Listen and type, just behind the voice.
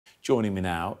Joining me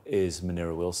now is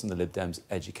Munira Wilson, the Lib Dems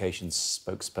education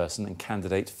spokesperson and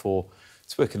candidate for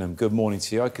Twickenham. Good morning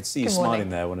to you. I could see you smiling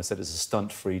there when I said it's a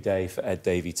stunt-free day for Ed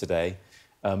Davey today.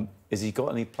 Has he got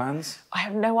any plans? I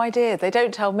have no idea. They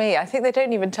don't tell me. I think they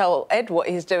don't even tell Ed what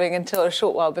he's doing until a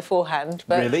short while beforehand.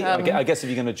 But, really? I guess if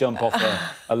you're going to jump off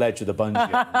a ledge with a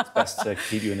bungee, it's best to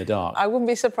keep you in the dark. I wouldn't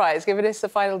be surprised, given it's the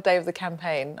final day of the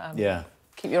campaign. Yeah.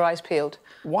 Keep your eyes peeled.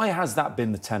 Why has that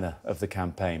been the tenor of the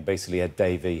campaign? Basically, Ed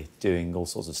Davey doing all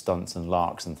sorts of stunts and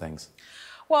larks and things.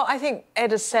 Well, I think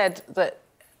Ed has said that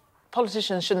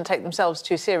politicians shouldn't take themselves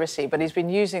too seriously, but he's been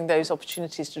using those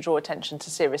opportunities to draw attention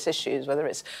to serious issues, whether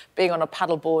it's being on a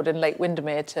paddleboard in Lake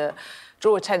Windermere to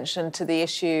draw attention to the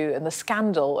issue and the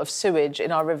scandal of sewage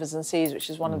in our rivers and seas,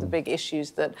 which is one of the big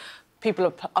issues that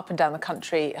people up and down the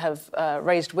country have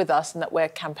raised with us and that we're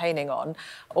campaigning on,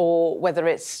 or whether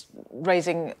it's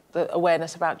raising the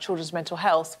awareness about children's mental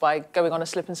health by going on a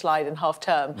slip and slide in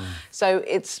half-term. So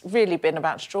it's really been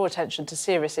about to draw attention to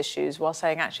serious issues while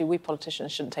saying, actually, we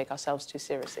politicians shouldn't take ourselves too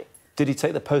seriously. Did he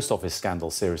take the post office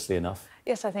scandal seriously enough?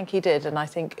 Yes, I think he did, and I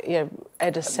think, you know,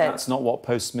 Ed has said... That's not what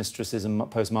postmistresses and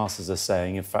postmasters are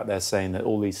saying. In fact, they're saying that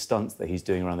all these stunts that he's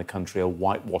doing around the country are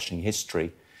whitewashing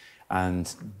history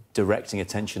and directing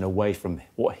attention away from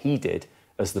what he did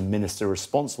as the minister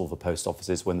responsible for post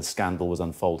offices when the scandal was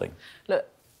unfolding. Look,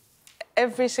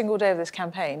 every single day of this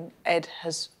campaign, Ed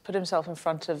has put himself in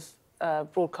front of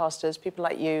broadcasters, people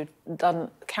like you,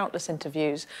 done countless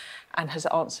interviews and has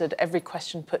answered every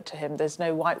question put to him. There's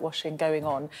no whitewashing going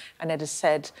on. And Ed has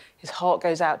said his heart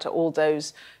goes out to all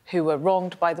those who were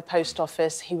wronged by the post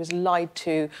office. He was lied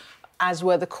to, as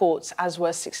were the courts, as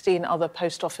were 16 other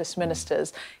post office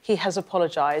ministers. He has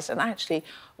apologised. And actually,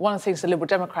 one of the things the Liberal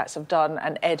Democrats have done,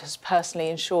 and Ed has personally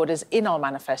ensured, is in our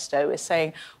manifesto, is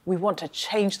saying we want to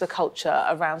change the culture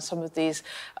around some of these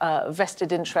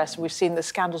vested interests. We've seen the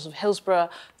scandals of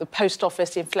Hillsborough, the post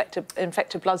office, the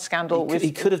infected blood scandal.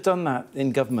 He could have done that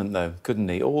in government, though, couldn't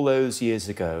he? All those years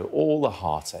ago, all the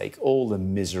heartache, all the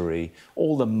misery,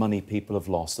 all the money people have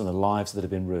lost and the lives that have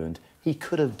been ruined, he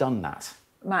could have done that.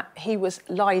 Matt, he was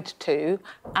lied to,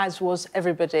 as was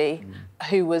everybody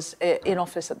who was in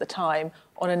office at the time,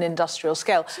 on an industrial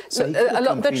scale. So he could have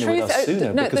come cleaner with us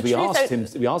sooner, because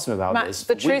we asked him about this.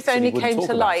 The truth only came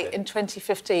to light in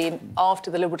 2015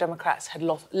 after the Liberal Democrats had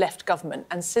left government,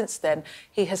 and since then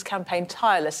he has campaigned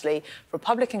tirelessly for a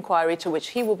public inquiry to which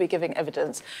he will be giving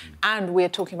evidence, and we are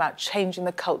talking about changing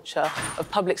the culture of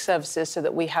public services so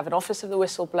that we have an office of the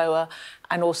whistleblower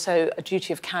and also a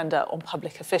duty of candour on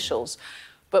public officials.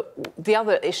 But the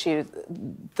other issue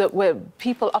that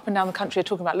people up and down the country are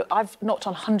talking about, look, I've knocked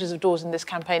on hundreds of doors in this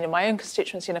campaign in my own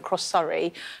constituency and across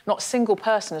Surrey. Not a single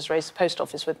person has raised the post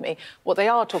office with me. What they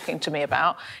are talking to me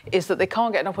about is that they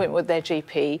can't get an appointment with their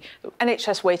GP,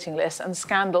 NHS waiting lists and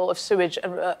scandal of sewage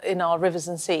in our rivers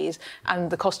and seas and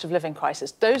the cost of living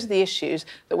crisis. Those are the issues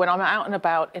that when I'm out and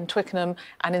about in Twickenham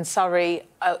and in Surrey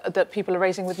that people are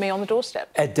raising with me on the doorstep.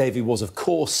 Ed Davey was, of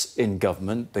course, in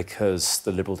government because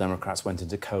the Liberal Democrats went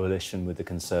into coalition with the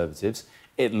Conservatives.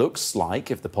 It looks like,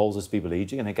 if the polls are to be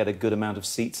believed, you're going to get a good amount of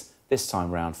seats this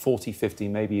time round, 40, 50,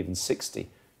 maybe even 60.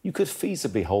 You could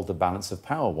feasibly hold the balance of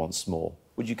power once more.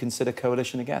 Would you consider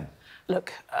coalition again?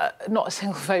 Look, not a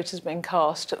single vote has been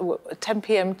cast. 10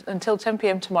 p.m. until 10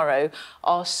 p.m. tomorrow,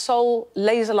 our sole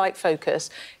laser-like focus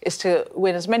is to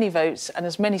win as many votes and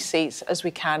as many seats as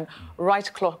we can right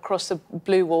across the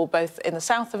blue wall, both in the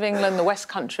south of England, the West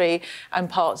Country and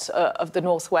parts of the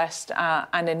northwest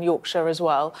and in Yorkshire as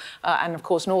well. And, of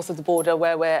course, north of the border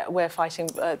where we're fighting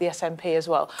the SNP as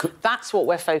well. That's what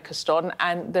we're focused on,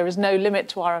 and there is no limit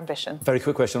to our ambition. Very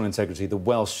quick question on integrity. The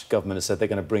Welsh government has said they're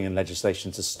going to bring in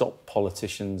legislation to stop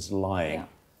politicians lying. Yeah.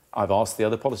 I've asked the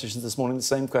other politicians this morning the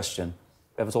same question.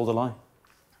 Ever told a lie?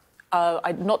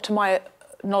 Not to my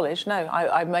knowledge, no.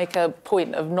 I make a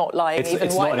point of not lying, even white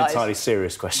lies. It's not an entirely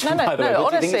serious question. No,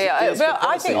 honestly,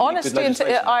 I think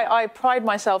honesty. I pride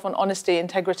myself on honesty,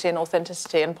 integrity, and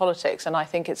authenticity in politics, and I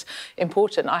think it's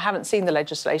important. I haven't seen the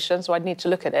legislation, so I'd need to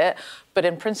look at it. But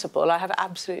in principle, I have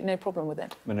absolutely no problem with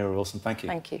it. Munira Wilson, thank you.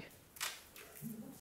 Thank you.